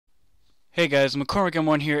Hey guys,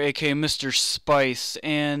 McCormick1 here, aka Mr. Spice,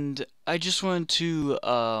 and I just wanted to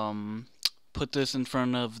put this in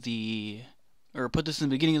front of put this in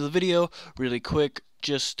the beginning of the video really quick,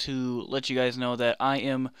 just to let you guys know that I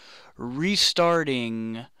am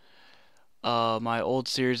restarting my old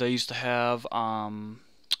series I used to have,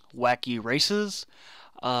 Wacky Races.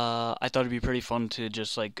 I thought it'd be pretty fun to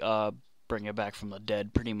just bring it back from the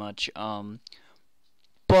dead, pretty much.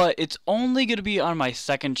 But it's only going to be on my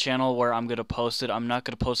second channel where I'm going to post it. I'm not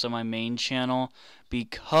going to post on my main channel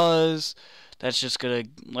because that's just going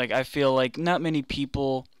to, I feel like not many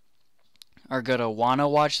people are going to want to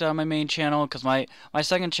watch that on my main channel because my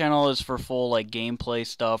second channel is for full, gameplay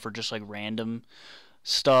stuff or just, random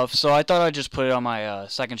stuff. So I thought I'd just put it on my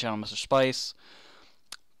second channel, Mr. Spice.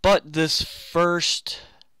 But this first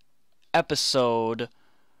episode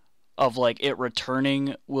of it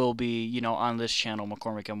returning will be, on this channel,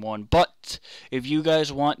 McCormick1. But if you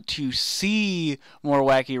guys want to see more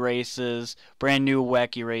wacky races, brand new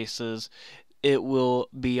wacky races, it will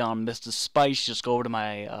be on Mr. Spice. Just go over to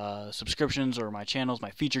my subscriptions or my channels, my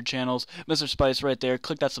featured channels, Mr. Spice right there.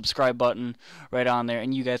 Click that subscribe button right on there,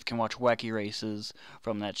 and you guys can watch wacky races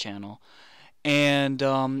from that channel. And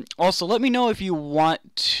also, let me know if you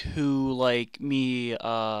want to, me, in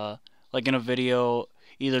a video,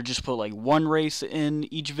 either just put one race in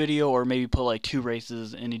each video or maybe put two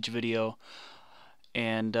races in each video.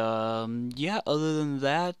 And yeah, other than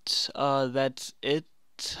that, that's it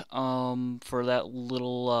for that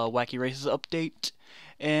little wacky races update.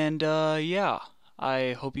 And yeah,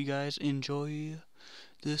 I hope you guys enjoy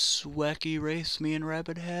this wacky race me and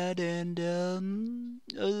Rabbit had. And other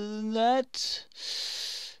than that,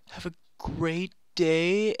 have a great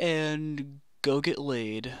day and go get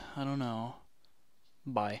laid. I don't know.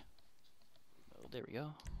 Bye. Oh, there we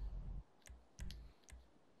go.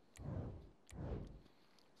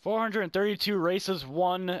 432 races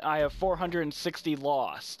won. I have 460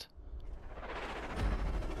 lost.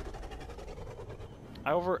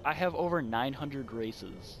 I have over 900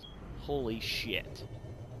 races. Holy shit.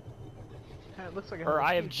 It looks like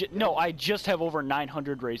I just have over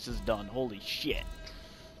 900 races done. Holy shit.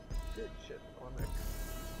 Good shit, McCormick.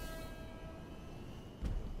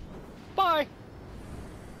 Bye.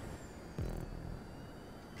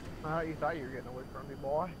 You thought you were getting away from me,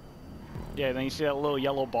 boy. Yeah, then you see that little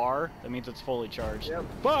yellow bar? That means it's fully charged. Yep.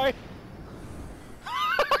 Bye!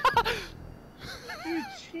 You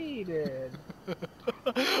cheated!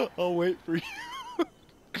 I'll wait for you.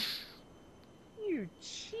 You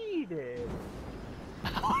cheated!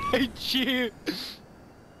 I cheat!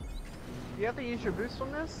 You have to use your boost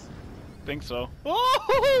on this? Think so.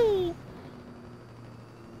 Oh!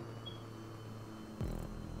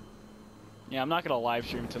 Yeah, I'm not gonna live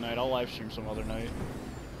stream tonight. I'll live stream some other night.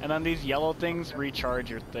 And then these yellow things recharge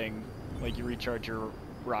your thing. Like you recharge your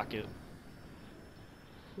rocket.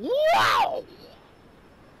 Wow!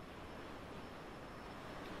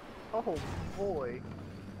 Oh boy.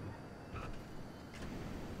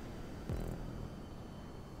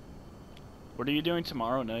 What are you doing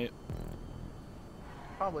tomorrow night?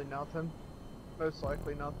 Probably nothing. Most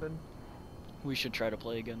likely nothing. We should try to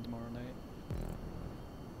play again tomorrow night.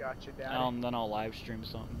 Gotcha, Daddy. Then I'll live stream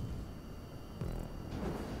something.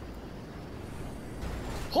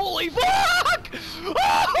 Holy fuck!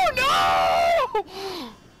 Oh no!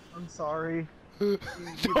 I'm sorry.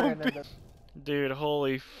 Dude,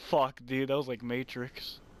 holy fuck, dude. That was like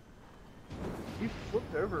Matrix. You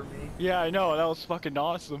flipped over me. Yeah, I know. That was fucking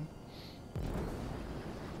awesome.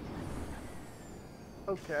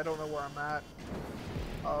 Okay, I don't know where I'm at.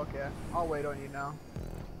 Oh, okay. I'll wait on you now.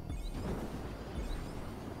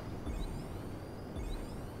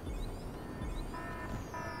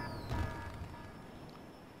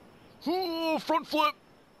 Oh, front flip!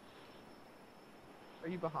 Are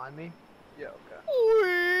you behind me? Yeah, okay.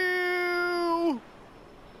 Woo!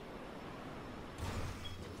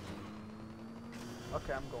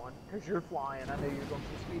 Okay, I'm going. Because you're flying. I know you're going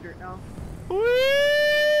full speed right now.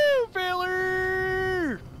 Woo!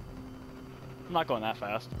 Failure! I'm not going that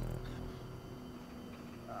fast.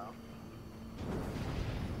 Oh.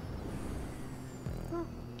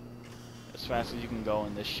 As fast as you can go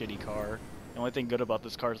in this shitty car. The only thing good about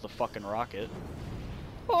this car is the fucking rocket.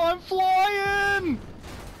 Oh, I'm flying!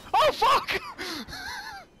 Oh, fuck!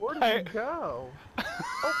 Where did you go?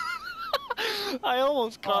 Oh. I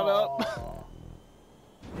almost caught up.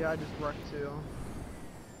 Yeah, I just wrecked too.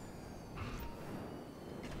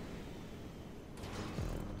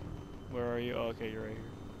 Where are you? Oh, okay, you're right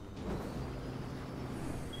here.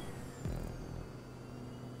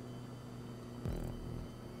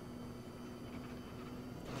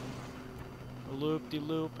 Loop.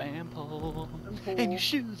 loop and pull. And pull. And your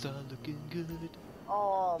shoes are looking good.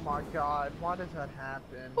 Oh my god, why does that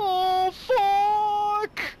happen? Oh,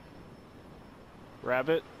 fuck!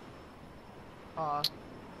 Rabbit,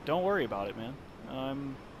 don't worry about it, man.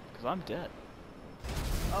 Cause I'm dead.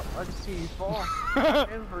 Oh, I just see you fall.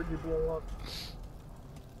 And heard you blow up.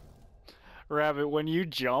 Rabbit, when you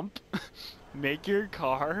jump, make your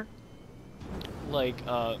car, like,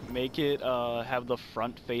 make it, have the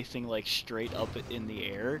front facing, like, straight up in the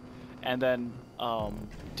air, and then,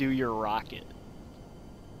 do your rocket.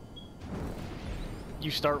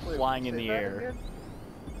 You start flying in the air. Again?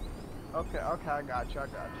 Okay, I got you.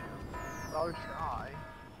 I'll try.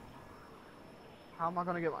 How am I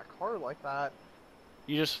gonna get my car like that?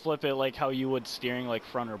 You just flip it like how you would steering, like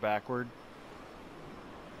front or backward.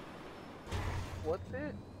 Flip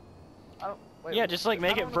it? I don't. Wait, Yeah, just like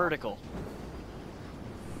make it vertical.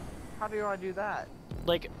 How do I do that?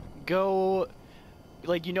 Like, go,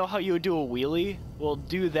 like, you know how you would do a wheelie? Well,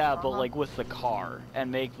 do that, but like with the car,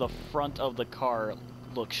 and make the front of the car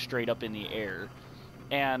look straight up in the air.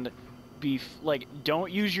 And like,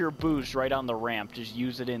 don't use your boost right on the ramp, just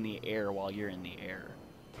use it in the air while you're in the air.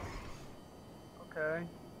 Okay.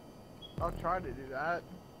 I'll try to do that.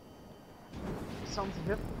 It sounds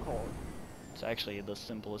difficult. It's actually the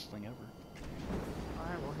simplest thing ever.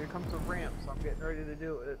 Alright, well here comes the ramp, so I'm getting ready to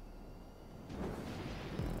do it.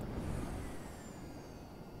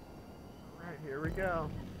 Alright, here we go.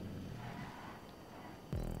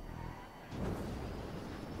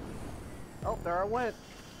 Oh, there I went.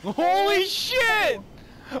 Holy shit!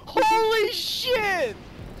 Holy shit!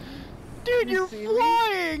 Dude, you're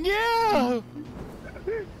flying! Yeah!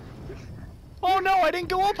 Oh no, I didn't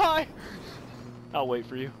go up high! I'll wait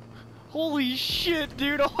for you. Holy shit,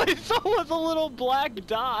 dude! All I saw was a little black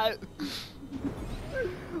dot!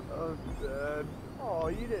 Oh, Dad. Oh,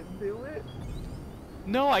 you didn't do it?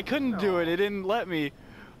 No, I couldn't do it. It didn't let me.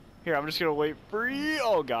 Here, I'm just gonna wait for you.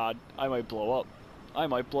 Oh god, I might blow up. I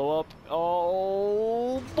might blow up.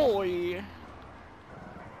 Oh boy!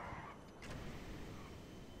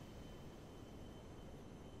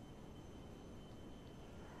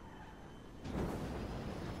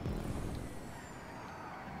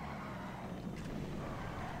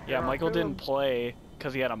 Yeah, Michael didn't play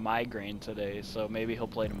because he had a migraine today, so maybe he'll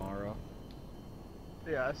play tomorrow.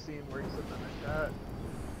 Yeah, I seen where he's sitting in the chat.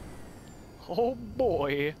 Oh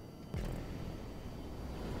boy.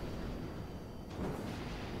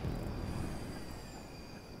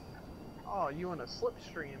 Oh, you in a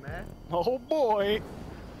slipstream, eh? Oh boy.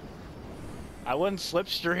 I wouldn't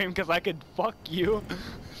slipstream because I could fuck you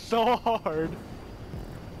so hard.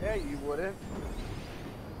 Yeah, you wouldn't.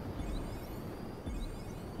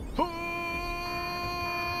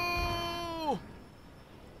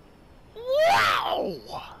 Wow!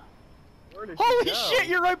 Holy shit,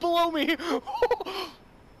 you're right below me!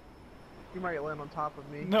 You might land on top of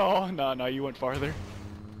me. No, you went farther.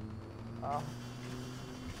 Oh.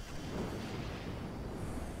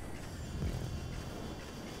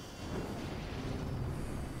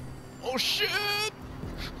 Oh shit!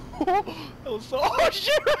 That was so. Oh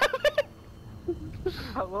shit!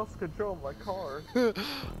 I lost control of my car. I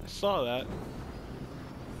saw that.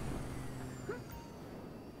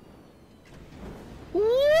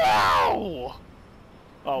 Wow!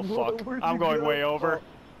 Oh fuck! I'm going way over.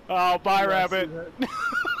 Oh, bye, Rabbit.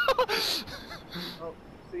 Oh,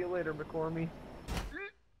 see you later, McCormy.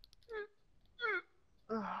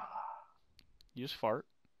 You just fart?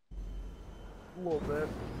 A little bit.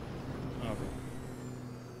 Okay.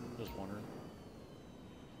 Just wondering.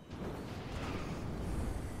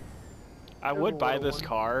 I would buy this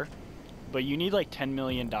car, but you need like $10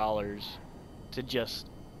 million to just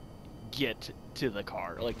get to the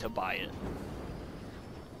car, like to buy it.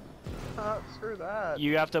 Screw that.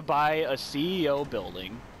 You have to buy a CEO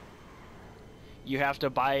building. You have to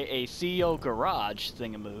buy a CEO garage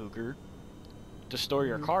thingamahooker to store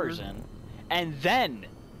your cars in. And then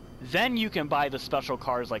you can buy the special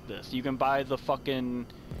cars like this. You can buy the fucking,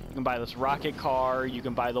 you can buy this rocket car, you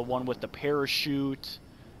can buy the one with the parachute,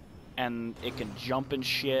 and it can jump and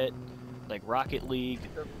shit, like Rocket League.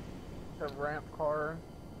 The ramp car.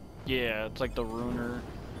 Yeah, it's like the Ruiner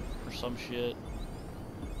or some shit.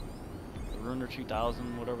 The Ruiner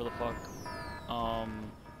 2000, whatever the fuck.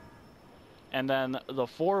 And then the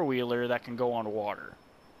four-wheeler that can go on water.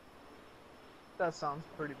 That sounds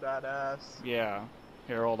pretty badass. Yeah.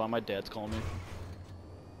 Here, hold on, my dad's calling me.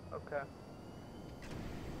 Okay.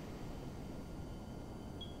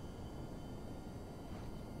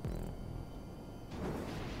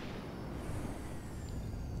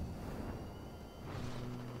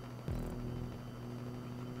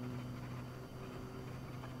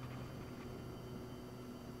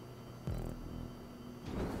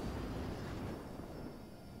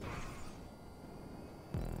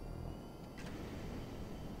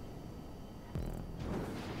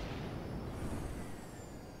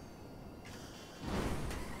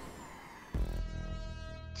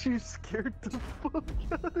 You scared the fuck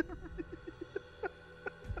out of me.